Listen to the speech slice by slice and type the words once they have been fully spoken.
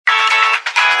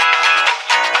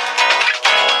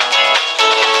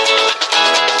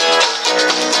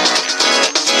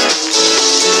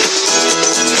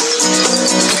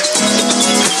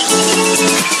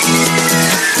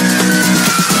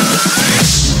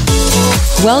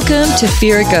Welcome to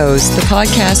Fear It Goes, the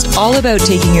podcast all about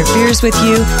taking your fears with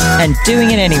you and doing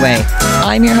it anyway.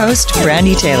 I'm your host,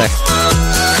 Brandy Taylor.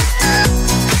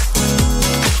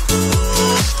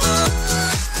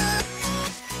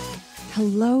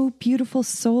 Hello, beautiful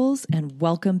souls, and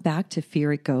welcome back to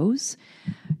Fear It Goes.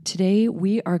 Today,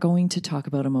 we are going to talk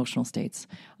about emotional states.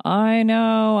 I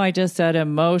know, I just said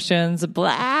emotions.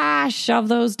 Blah, shove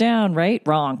those down, right?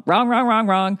 Wrong.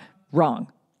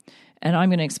 And I'm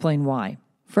going to explain why.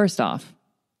 First off,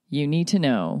 you need to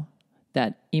know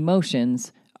that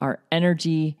emotions are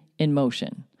energy in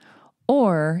motion.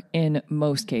 Or in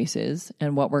most cases,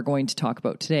 and what we're going to talk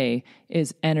about today,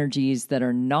 is energies that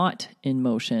are not in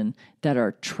motion, that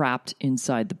are trapped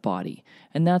inside the body.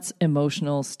 And that's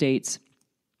emotional states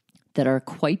that are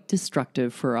quite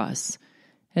destructive for us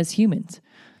as humans.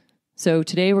 So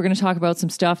today we're going to talk about some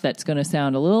stuff that's going to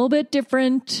sound a little bit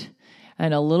different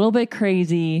and a little bit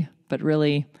crazy, but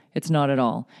really it's not at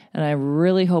all. And I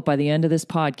really hope by the end of this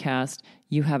podcast,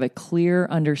 you have a clear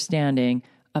understanding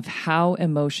of how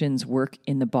emotions work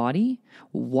in the body,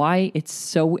 why it's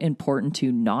so important to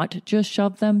not just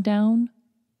shove them down,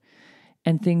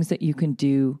 and things that you can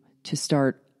do to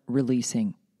start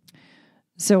releasing.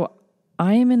 So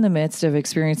I am in the midst of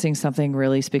experiencing something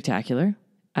really spectacular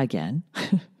again,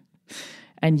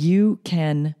 and you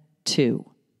can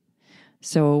too.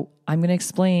 So I'm going to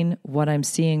explain what I'm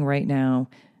seeing right now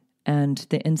and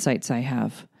the insights I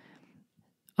have.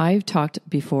 I've talked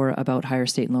before about higher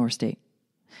state and lower state.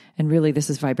 And really, this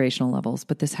is vibrational levels,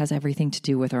 but this has everything to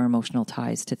do with our emotional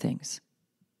ties to things.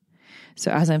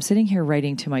 So as I'm sitting here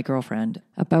writing to my girlfriend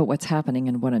about what's happening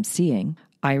and what I'm seeing,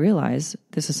 I realize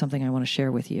this is something I want to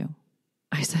share with you.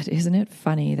 I said, isn't it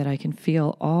funny that I can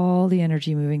feel all the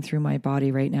energy moving through my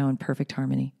body right now in perfect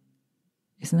harmony?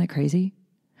 Isn't that crazy?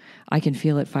 I can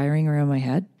feel it firing around my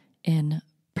head in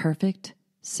perfect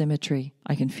symmetry.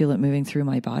 I can feel it moving through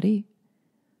my body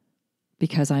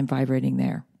because I'm vibrating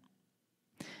there.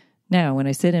 Now, when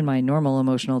I sit in my normal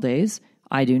emotional days,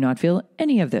 I do not feel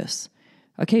any of this.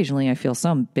 Occasionally, I feel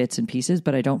some bits and pieces,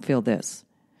 but I don't feel this.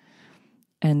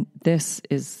 And this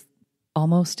is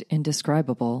almost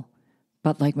indescribable,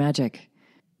 but like magic.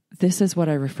 This is what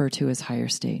I refer to as higher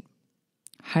state.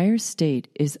 Higher state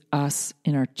is us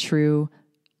in our true,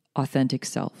 authentic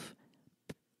self,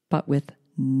 but with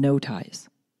no ties.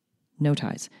 No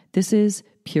ties. This is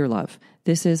pure love.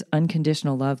 This is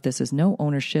unconditional love. This is no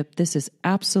ownership. This is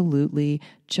absolutely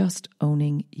just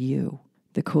owning you.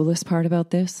 The coolest part about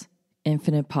this,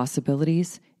 infinite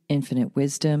possibilities, infinite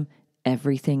wisdom,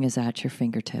 everything is at your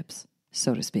fingertips,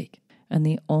 so to speak. And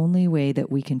the only way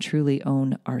that we can truly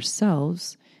own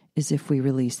ourselves is if we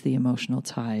release the emotional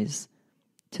ties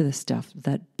to the stuff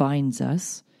that binds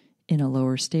us in a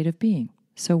lower state of being.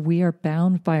 So we are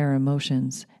bound by our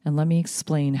emotions, and let me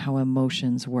explain how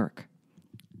emotions work.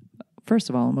 First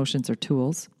of all, emotions are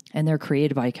tools, and they're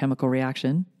created by a chemical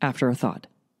reaction after a thought.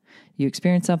 You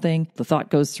experience something, the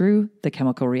thought goes through, the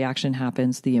chemical reaction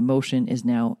happens, the emotion is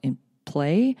now in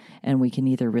play, and we can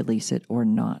either release it or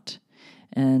not.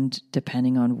 And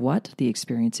depending on what the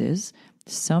experience is,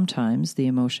 sometimes the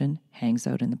emotion hangs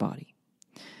out in the body.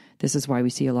 This is why we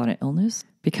see a lot of illness,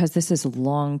 because this is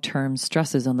long-term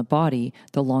stresses on the body,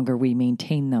 the longer we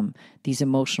maintain them. These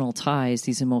emotional ties,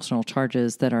 these emotional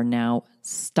charges that are now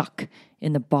stuck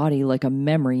in the body like a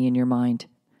memory in your mind.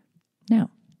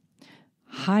 Now,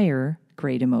 higher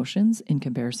grade emotions in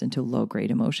comparison to low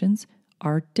grade emotions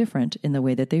are different in the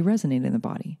way that they resonate in the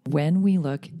body. When we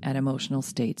look at emotional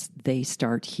states, they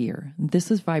start here. This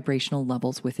is vibrational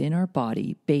levels within our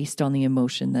body based on the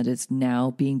emotion that is now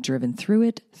being driven through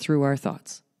it, through our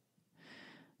thoughts.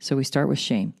 So we start with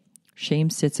shame.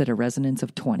 Shame sits at a resonance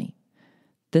of 20.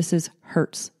 This is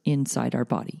hurts inside our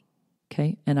body,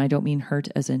 okay? And I don't mean hurt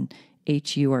as in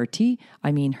H-U-R-T.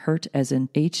 I mean hurt as in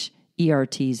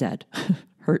H-E-R-T-Z.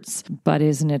 Hurts. But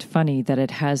isn't it funny that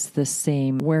it has the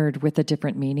same word with a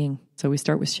different meaning? So we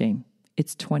start with shame.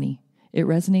 It's 20. It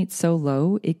resonates so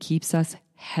low, it keeps us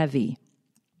heavy.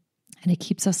 And it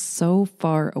keeps us so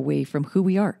far away from who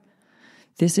we are.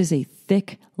 This is a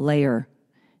thick layer.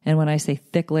 And when I say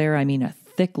thick layer, I mean a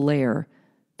thick layer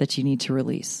that you need to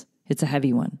release. It's a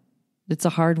heavy one. It's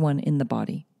a hard one in the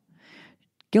body.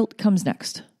 Guilt comes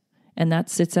next, and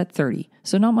that sits at 30.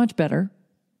 So not much better.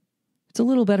 It's a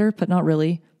little better, but not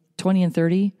really. 20 and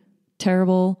 30,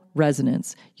 terrible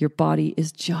resonance. Your body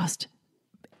is just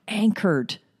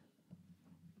anchored.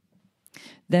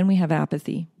 Then we have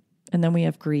apathy, and then we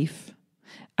have grief.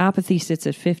 Apathy sits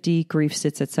at 50, grief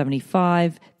sits at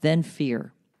 75, then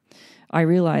fear. I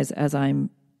realize as I've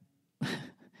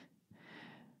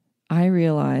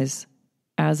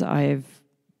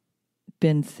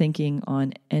been thinking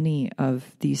on any of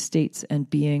these states and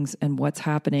beings and what's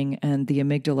happening and the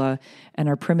amygdala and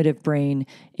our primitive brain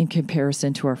in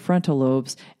comparison to our frontal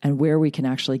lobes and where we can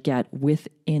actually get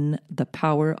within the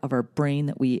power of our brain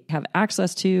that we have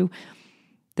access to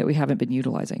that we haven't been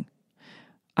utilizing.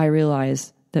 I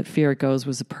realized that Fear It Goes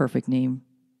was a perfect name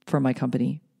for my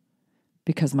company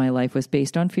because my life was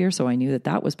based on fear, so I knew that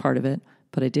that was part of it,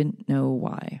 but I didn't know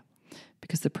why.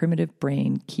 Because the primitive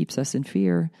brain keeps us in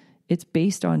fear. It's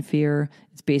based on fear.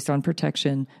 It's based on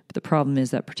protection. But the problem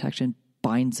is that protection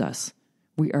binds us.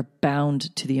 We are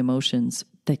bound to the emotions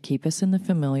that keep us in the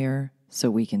familiar so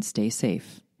we can stay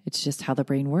safe. It's just how the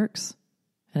brain works.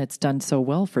 And it's done so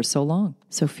well for so long.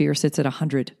 So fear sits at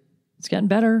 100. It's getting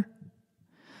better.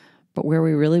 But where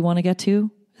we really want to get to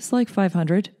is like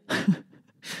 500.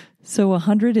 So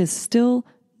 100 is still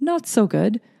not so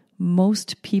good.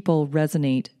 Most people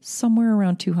resonate somewhere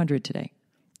around 200 today.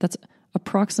 That's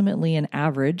approximately an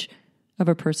average of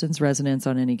a person's resonance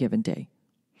on any given day.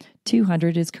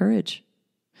 200 is courage.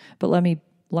 But let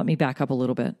me back up a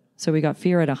little bit. So we got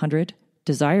fear at 100,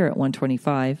 desire at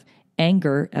 125,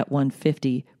 anger at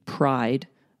 150, pride.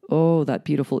 Oh, that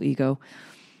beautiful ego.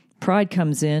 Pride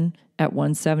comes in at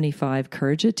 175,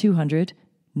 courage at 200,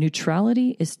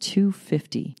 neutrality is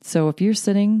 250. So if you're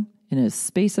sitting in a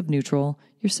space of neutral,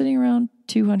 you're sitting around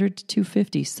 200 to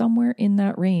 250, somewhere in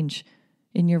that range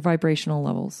in your vibrational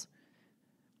levels.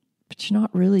 But you're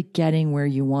not really getting where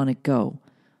you want to go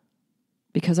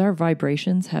because our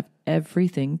vibrations have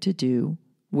everything to do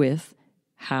with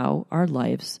how our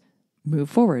lives move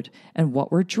forward and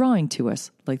what we're drawing to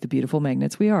us, like the beautiful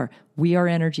magnets we are. We are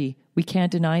energy. We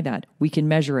can't deny that. We can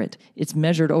measure it. It's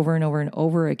measured over and over and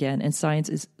over again, and science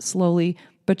is slowly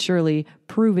but surely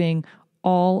proving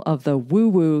all of the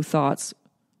woo-woo thoughts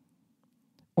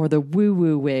or the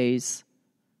woo-woo ways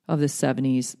of the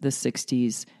 70s, the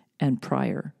 60s, and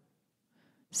prior.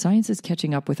 Science is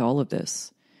catching up with all of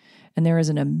this. And there is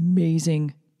an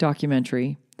amazing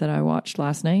documentary that I watched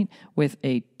last night with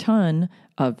a ton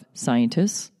of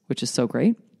scientists, which is so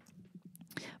great,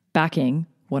 backing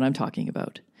what I'm talking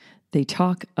about. They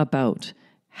talk about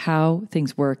how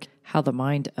things work, how the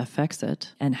mind affects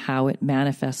it, and how it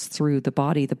manifests through the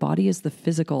body. The body is the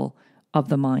physical of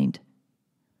the mind.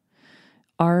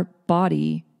 Our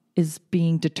body is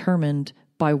being determined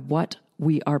by what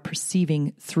we are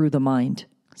perceiving through the mind.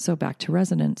 So back to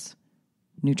resonance.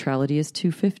 Neutrality is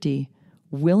 250.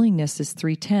 Willingness is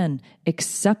 310.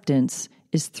 Acceptance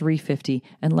is 350.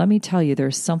 And let me tell you,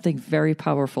 there's something very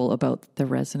powerful about the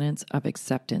resonance of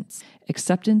acceptance.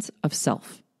 Acceptance of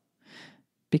self.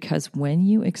 Because when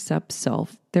you accept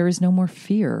self, there is no more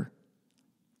fear.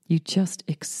 You just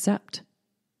accept.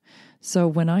 So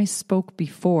when I spoke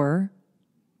before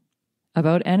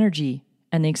about energy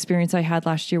and the experience I had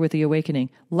last year with the awakening,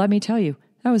 let me tell you,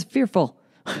 that was fearful.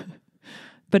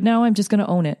 But now I'm just going to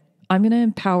own it. I'm going to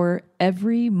empower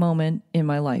every moment in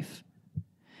my life.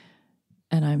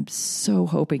 And I'm so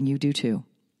hoping you do too.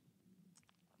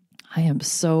 I am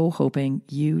so hoping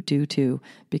you do too,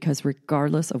 because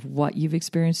regardless of what you've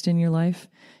experienced in your life,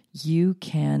 you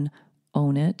can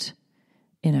own it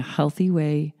in a healthy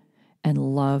way and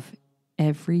love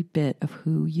every bit of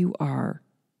who you are.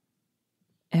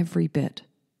 Every bit.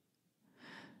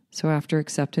 So after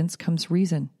acceptance comes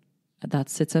reason. That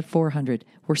sits at 400.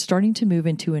 We're starting to move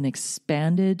into an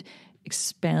expanded,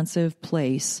 expansive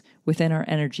place within our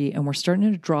energy, and we're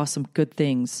starting to draw some good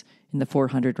things in the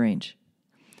 400 range.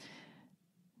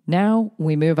 Now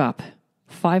we move up.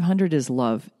 500 is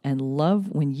love. And love,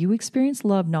 when you experience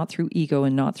love, not through ego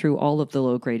and not through all of the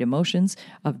low-grade emotions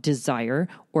of desire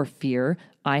or fear,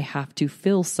 I have to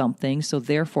feel something, so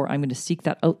therefore I'm going to seek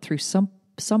that out through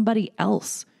somebody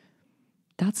else.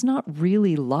 That's not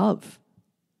really love.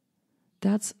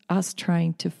 That's us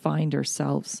trying to find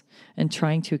ourselves and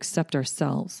trying to accept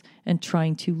ourselves and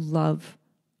trying to love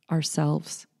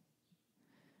ourselves.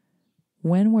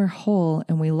 When we're whole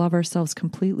and we love ourselves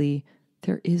completely,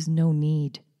 there is no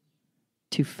need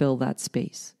to fill that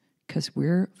space because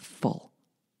we're full.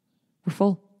 We're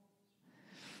full.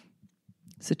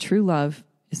 So true love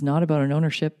is not about an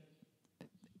ownership.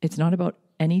 It's not about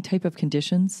any type of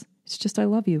conditions. It's just, I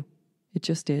love you. It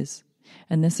just is.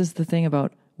 And this is the thing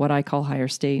about what I call higher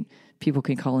state. People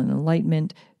can call it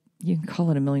enlightenment. You can call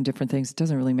it a million different things. It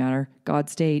doesn't really matter. God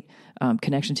state,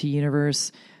 connection to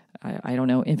universe, I don't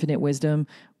know, infinite wisdom,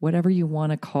 whatever you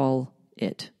want to call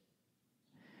it.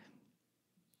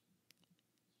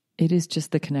 It is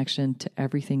just the connection to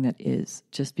everything that is,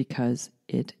 just because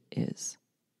it is.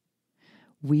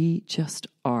 We just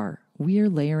are. We are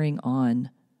layering on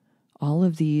all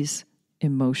of these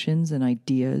emotions and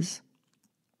ideas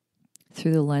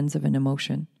through the lens of an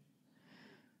emotion.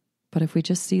 But if we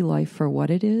just see life for what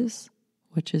it is,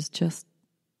 which is just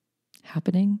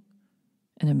happening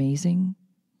and amazing,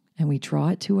 and we draw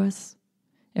it to us,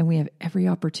 and we have every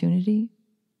opportunity,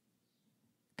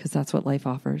 because that's what life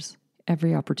offers,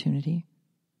 every opportunity,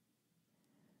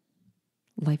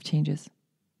 life changes.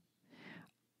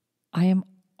 I am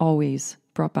always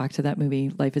brought back to that movie,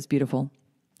 Life is Beautiful.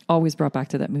 Always brought back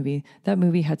to that movie. That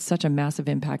movie had such a massive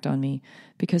impact on me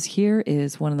because here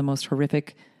is one of the most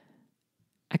horrific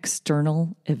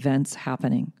external events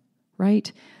happening,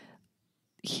 right?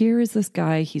 Here is this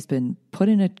guy, he's been put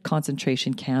in a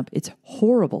concentration camp. It's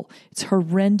horrible. It's a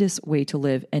horrendous way to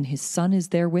live. And his son is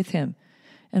there with him.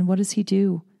 And what does he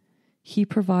do? He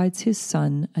provides his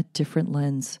son a different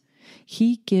lens.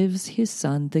 He gives his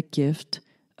son the gift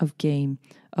of game,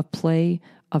 of play,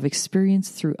 of experience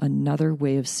through another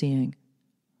way of seeing.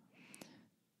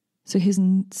 So his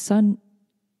son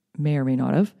may or may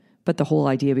not have, but the whole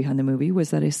idea behind the movie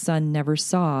was that his son never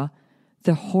saw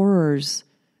the horrors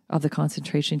of the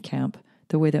concentration camp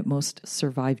the way that most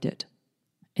survived it.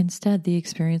 Instead, the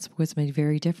experience was made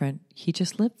very different. He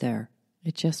just lived there.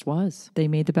 It just was. They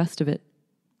made the best of it.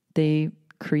 They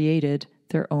created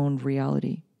their own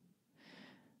reality.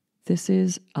 This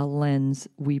is a lens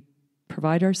we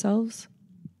provide ourselves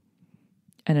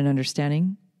and an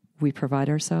understanding we provide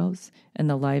ourselves and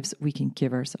the lives we can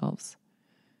give ourselves.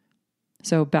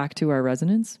 So back to our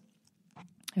resonance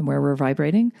and where we're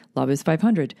vibrating. Love is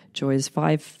 500, joy is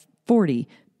 540,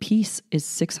 peace is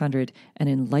 600, and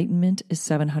enlightenment is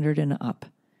 700 and up.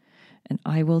 And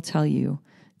I will tell you,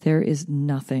 there is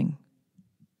nothing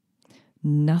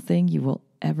you will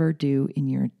ever do in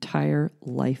your entire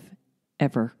life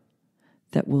ever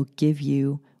that will give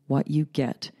you what you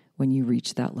get when you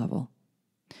reach that level.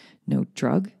 No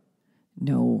drug,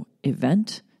 no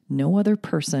event, no other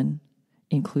person,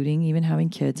 including even having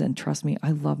kids. And trust me,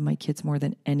 I love my kids more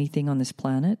than anything on this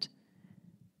planet.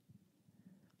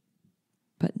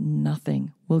 But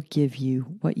nothing will give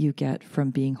you what you get from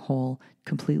being whole,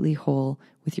 completely whole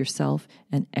with yourself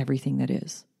and everything that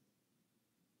is.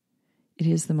 It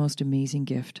is the most amazing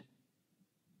gift.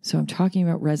 So I'm talking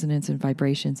about resonance and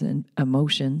vibrations and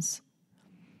emotions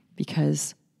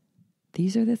because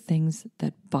these are the things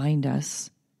that bind us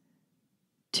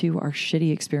to our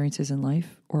shitty experiences in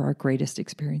life or our greatest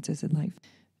experiences in life.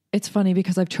 It's funny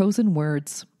because I've chosen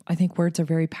words. I think words are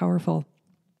very powerful.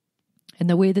 And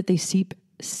the way that they seep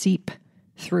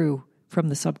through from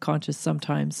the subconscious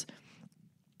sometimes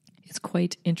is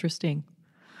quite interesting.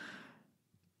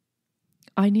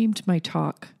 I named my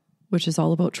talk, which is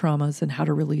all about traumas and how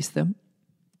to release them.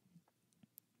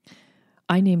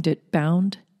 I named it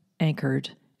Bound,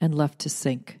 Anchored, and Left to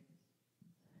Sink.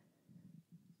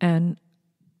 And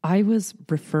I was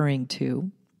referring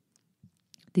to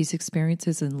these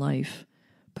experiences in life,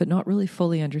 but not really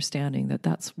fully understanding that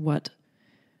that's what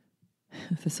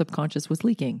the subconscious was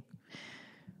leaking.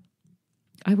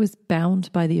 I was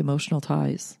bound by the emotional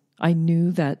ties. I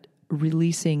knew that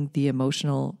releasing the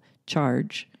emotional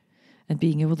charge and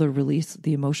being able to release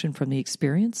the emotion from the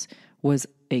experience was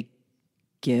a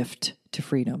gift to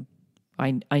freedom.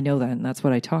 I know that, and that's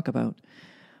what I talk about.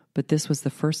 But this was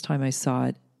the first time I saw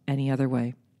it any other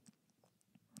way.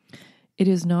 It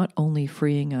is not only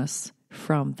freeing us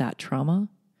from that trauma,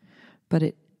 but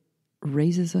it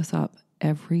raises us up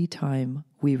every time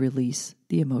we release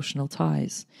the emotional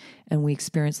ties and we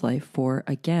experience life for,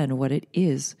 again, what it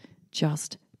is,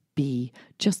 just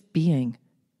being.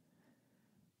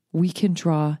 We can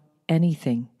draw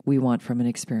anything we want from an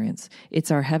experience.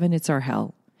 It's our heaven, it's our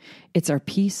hell. It's our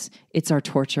peace, it's our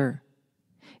torture.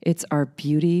 It's our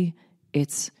beauty,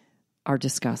 it's our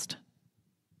disgust.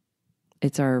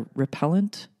 It's our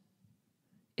repellent,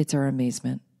 it's our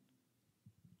amazement.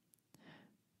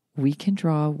 We can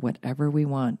draw whatever we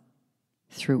want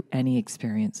through any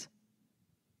experience.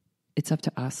 It's up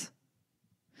to us.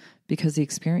 Because the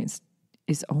experience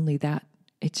is only that.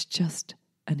 It's just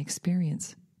an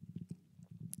experience.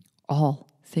 All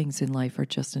things in life are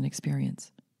just an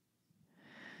experience.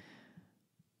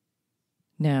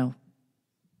 Now,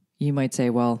 you might say,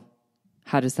 well,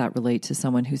 how does that relate to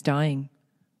someone who's dying?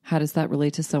 How does that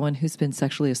relate to someone who's been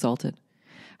sexually assaulted?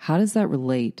 How does that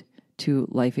relate to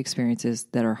life experiences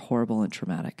that are horrible and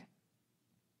traumatic?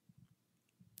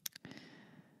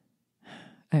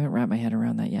 I haven't wrapped my head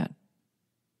around that yet.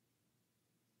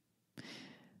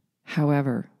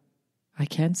 However, I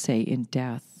can say in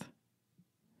death,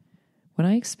 when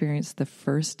I experienced the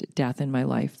first death in my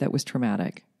life that was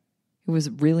traumatic, it was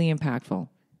really impactful.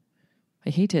 I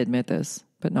hate to admit this,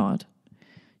 but not.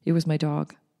 It was my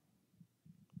dog.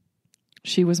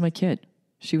 She was my kid.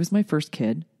 She was my first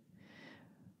kid.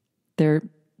 There,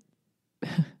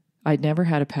 I'd never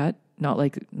had a pet, not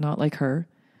like her.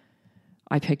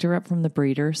 I picked her up from the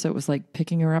breeder, so it was like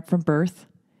picking her up from birth.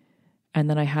 And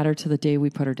then I had her to the day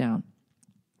we put her down.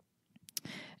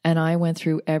 And I went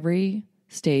through every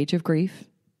stage of grief.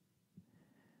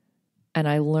 And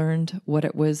I learned what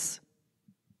it was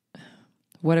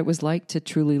like to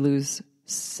truly lose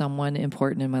someone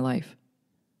important in my life.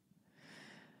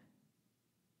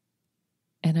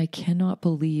 And I cannot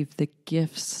believe the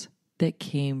gifts that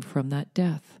came from that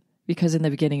death. Because in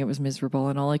the beginning it was miserable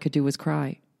and all I could do was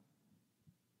cry.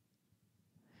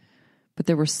 But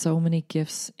there were so many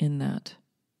gifts in that.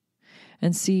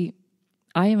 And see,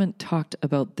 I haven't talked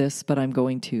about this, but I'm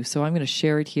going to. So I'm going to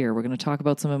share it here. We're going to talk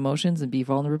about some emotions and be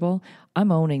vulnerable.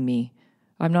 I'm owning me.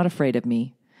 I'm not afraid of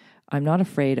me. I'm not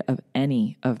afraid of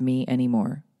any of me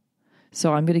anymore.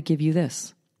 So I'm going to give you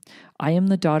this. I am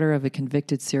the daughter of a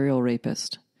convicted serial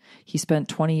rapist. He spent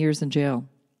 20 years in jail.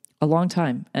 A long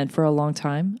time. And for a long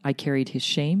time, I carried his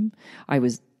shame. I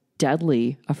was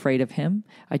deadly afraid of him.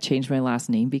 I changed my last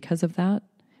name because of that.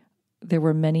 There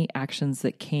were many actions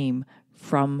that came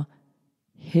from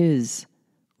his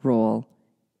role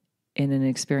in an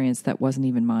experience that wasn't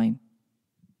even mine.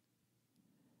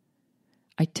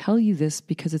 I tell you this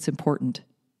because it's important.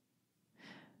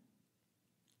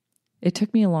 It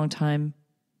took me a long time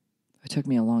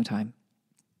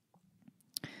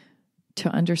to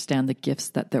understand the gifts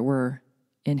that there were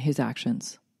in his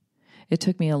actions. It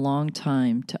took me a long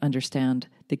time to understand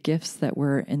the gifts that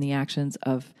were in the actions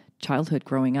of childhood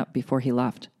growing up before he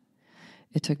left.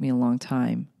 It took me a long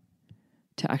time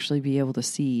to actually be able to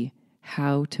see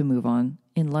how to move on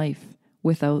in life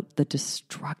without the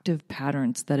destructive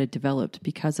patterns that had developed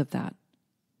because of that.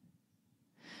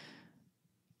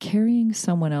 Carrying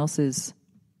someone else's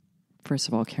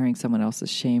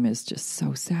shame is just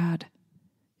so sad.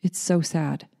 It's so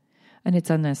sad, and it's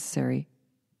unnecessary.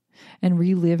 And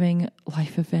reliving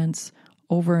life events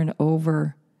over and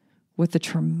over with the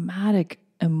traumatic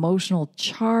emotional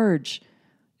charge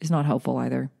is not helpful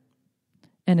either.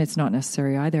 And it's not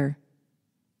necessary either.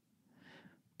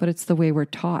 But it's the way we're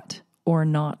taught or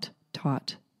not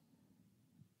taught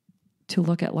to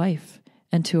look at life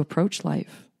and to approach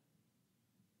life.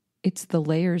 It's the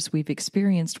layers we've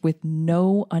experienced with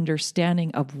no understanding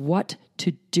of what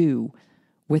to do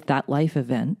with that life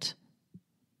event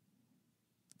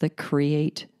that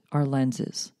create our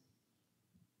lenses.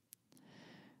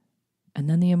 And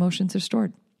then the emotions are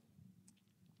stored.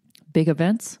 Big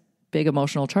events, big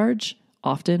emotional charge,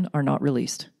 often are not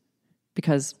released.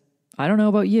 Because I don't know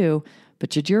about you, but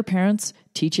did your parents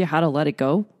teach you how to let it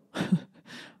go?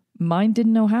 Mine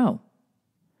didn't know how.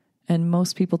 And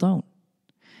most people don't.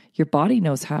 Your body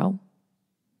knows how.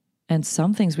 And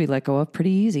some things we let go of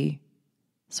pretty easy.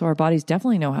 So our bodies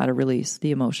definitely know how to release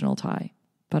the emotional tie.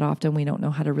 But often we don't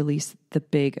know how to release the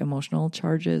big emotional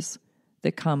charges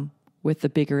that come with the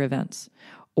bigger events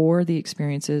or the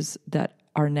experiences that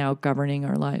are now governing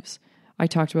our lives. I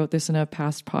talked about this in a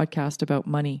past podcast about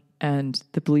money and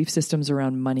the belief systems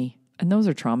around money. And those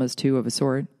are traumas too, of a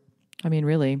sort. I mean,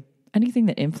 really, anything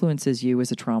that influences you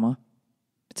is a trauma.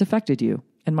 It's affected you.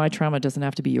 And my trauma doesn't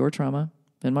have to be your trauma.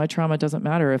 And my trauma doesn't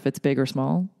matter if it's big or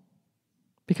small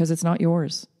because it's not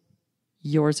yours.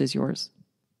 Yours is yours.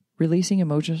 Releasing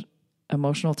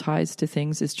emotional ties to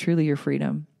things is truly your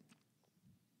freedom.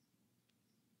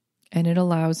 And it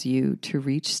allows you to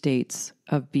reach states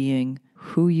of being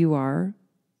who you are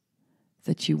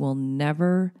that you will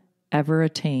never, ever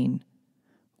attain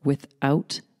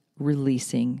without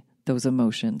releasing those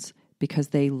emotions because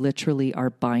they literally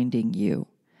are binding you.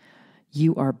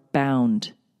 You are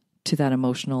bound to that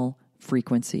emotional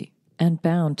frequency and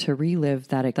bound to relive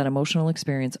that emotional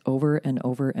experience over and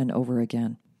over and over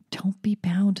again. Don't be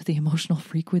bound to the emotional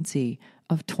frequency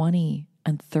of 20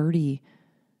 and 30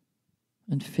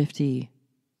 and 50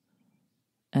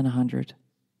 and 100.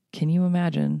 Can you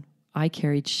imagine? I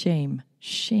carried shame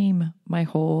my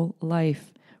whole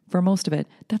life. For most of it,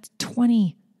 that's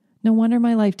 20. No wonder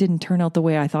my life didn't turn out the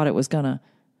way I thought it was gonna.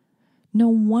 No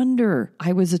wonder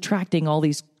I was attracting all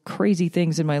these crazy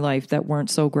things in my life that weren't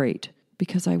so great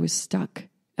because I was stuck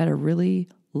at a really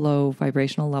low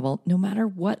vibrational level, no matter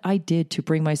what I did to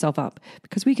bring myself up,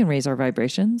 because we can raise our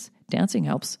vibrations. Dancing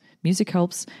helps. Music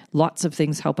helps. Lots of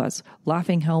things help us.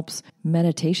 Laughing helps.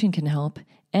 Meditation can help.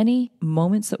 Any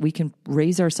moments that we can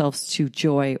raise ourselves to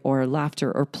joy or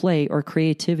laughter or play or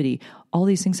creativity, all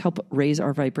these things help raise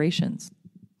our vibrations.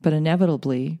 But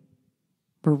inevitably,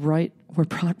 we're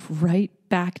brought right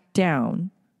back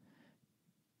down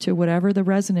to whatever the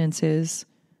resonance is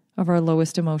of our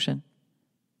lowest emotion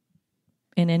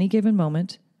in any given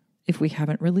moment if we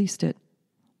haven't released it.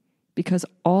 because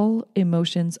all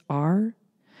emotions are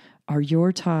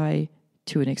your tie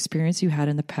to an experience you had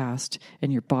in the past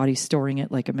and your body storing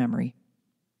it like a memory.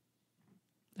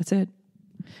 That's it.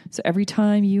 So every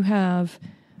time you have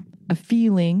a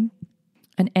feeling,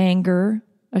 an anger,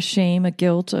 a shame, a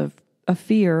guilt, a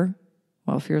fear,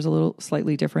 well, fear is a little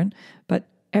slightly different, but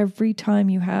every time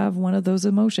you have one of those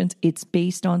emotions, it's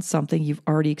based on something you've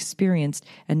already experienced,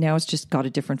 and now it's just got a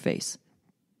different face.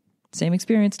 Same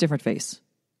experience, different face.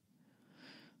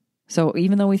 So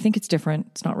even though we think it's different,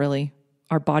 it's not really.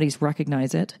 Our bodies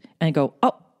recognize it and go,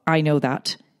 oh, I know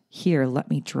that. Here, let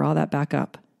me draw that back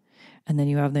up. And then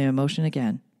you have the emotion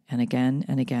again and again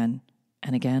and again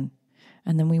and again.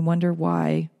 And then we wonder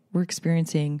why we're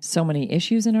experiencing so many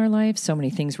issues in our life, so many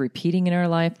things repeating in our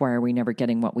life. Why are we never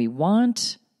getting what we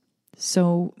want?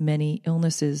 So many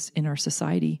illnesses in our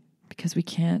society because we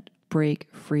can't break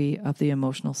free of the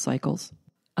emotional cycles.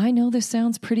 I know this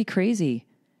sounds pretty crazy,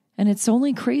 and it's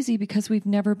only crazy because we've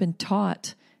never been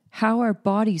taught how our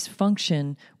bodies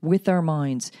function with our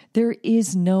minds. There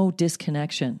is no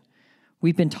disconnection.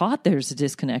 We've been taught there's a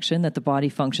disconnection, that the body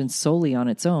functions solely on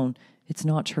its own. It's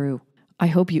not true. I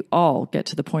hope you all get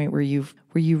to the point where you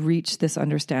reach this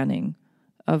understanding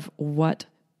of what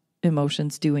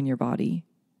emotions do in your body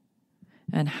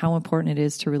and how important it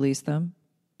is to release them.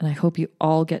 And I hope you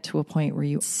all get to a point where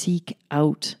you seek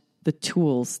out the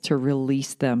tools to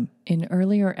release them. In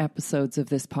earlier episodes of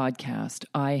this podcast,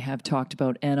 I have talked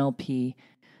about NLP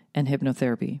and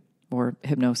hypnotherapy, or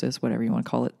hypnosis, whatever you want to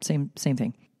call it. Same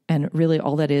thing. And really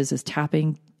all that is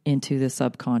tapping into the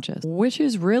subconscious, which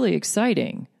is really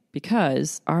exciting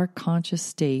because our conscious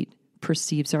state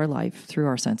perceives our life through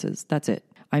our senses. That's it.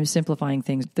 I'm simplifying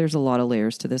things. There's a lot of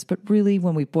layers to this, but really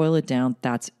when we boil it down,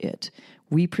 that's it.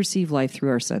 We perceive life through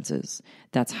our senses.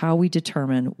 That's how we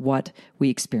determine what we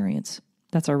experience.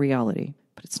 That's our reality,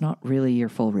 but it's not really your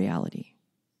full reality.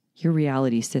 Your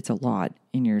reality sits a lot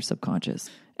in your subconscious,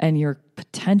 and your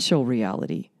potential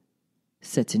reality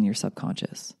sits in your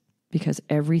subconscious, because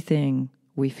everything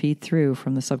we feed through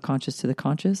from the subconscious to the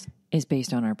conscious is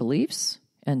based on our beliefs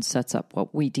and sets up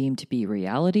what we deem to be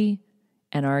reality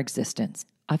and our existence.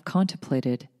 I've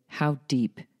contemplated how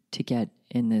deep to get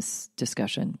in this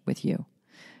discussion with you.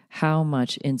 How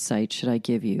much insight should I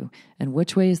give you, and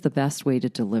which way is the best way to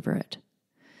deliver it?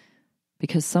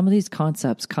 Because some of these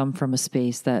concepts come from a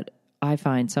space that I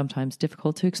find sometimes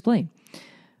difficult to explain.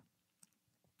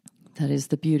 That is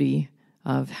the beauty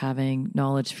of having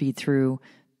knowledge feed through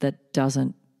that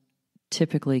doesn't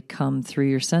typically come through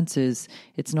your senses.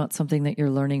 It's not something that you're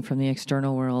learning from the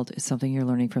external world. It's something you're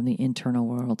learning from the internal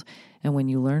world. And when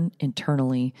you learn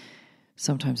internally,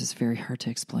 sometimes it's very hard to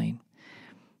explain.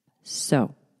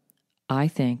 So I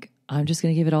think I'm just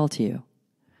going to give it all to you.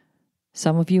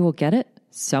 Some of you will get it.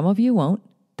 Some of you won't.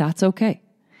 That's okay.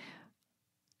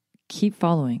 Keep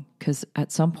following, because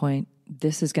at some point,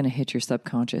 this is going to hit your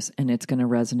subconscious and it's going to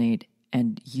resonate,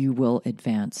 and you will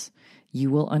advance. You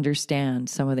will understand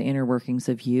some of the inner workings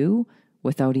of you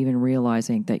without even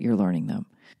realizing that you're learning them.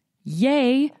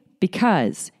 Yay,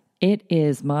 because it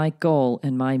is my goal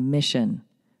and my mission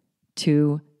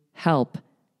to help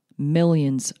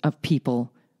millions of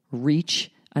people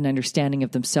reach an understanding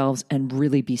of themselves and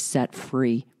really be set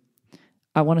free.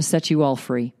 I want to set you all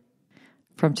free.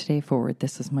 From today forward,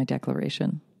 this is my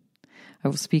declaration. I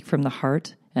will speak from the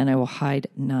heart, and I will hide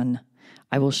none.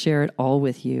 I will share it all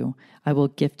with you. I will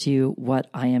gift you what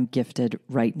I am gifted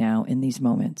right now in these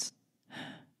moments.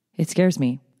 It scares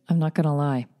me. I'm not going to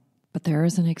lie. But there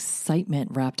is an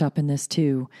excitement wrapped up in this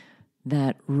too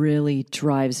that really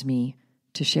drives me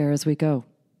to share as we go.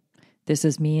 This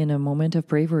is me in a moment of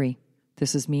bravery.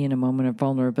 This is me in a moment of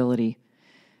vulnerability.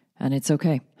 And it's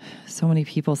okay. So many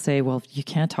people say, well, you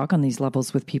can't talk on these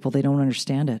levels with people. They don't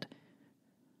understand it.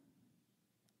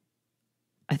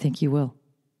 I think you will.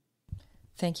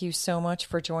 Thank you so much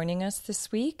for joining us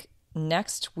this week.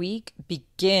 Next week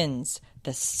begins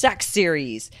the sex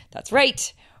series. That's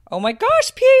right. Oh my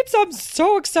gosh, peeps, I'm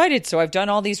so excited. So I've done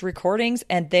all these recordings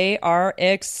and they are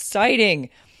exciting.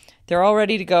 They're all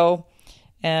ready to go.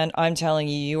 And I'm telling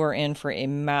you, you are in for a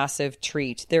massive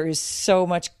treat. There is so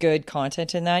much good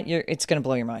content in that. It's going to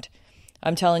blow your mind.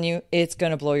 I'm telling you, it's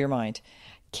going to blow your mind.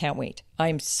 Can't wait.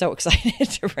 I'm so excited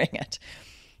to bring it.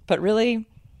 But really,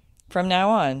 from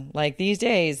now on, like these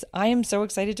days, I am so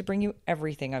excited to bring you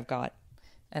everything I've got.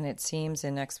 And it seems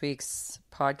in next week's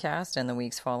podcast and the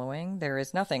weeks following, there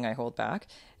is nothing I hold back.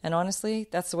 And honestly,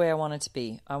 that's the way I want it to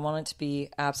be. I want it to be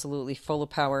absolutely full of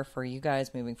power for you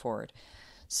guys moving forward.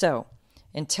 So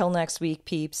until next week,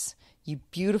 peeps, you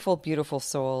beautiful, beautiful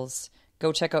souls,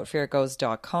 go check out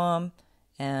feargoes.com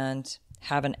and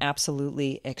Have an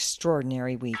absolutely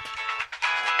extraordinary week.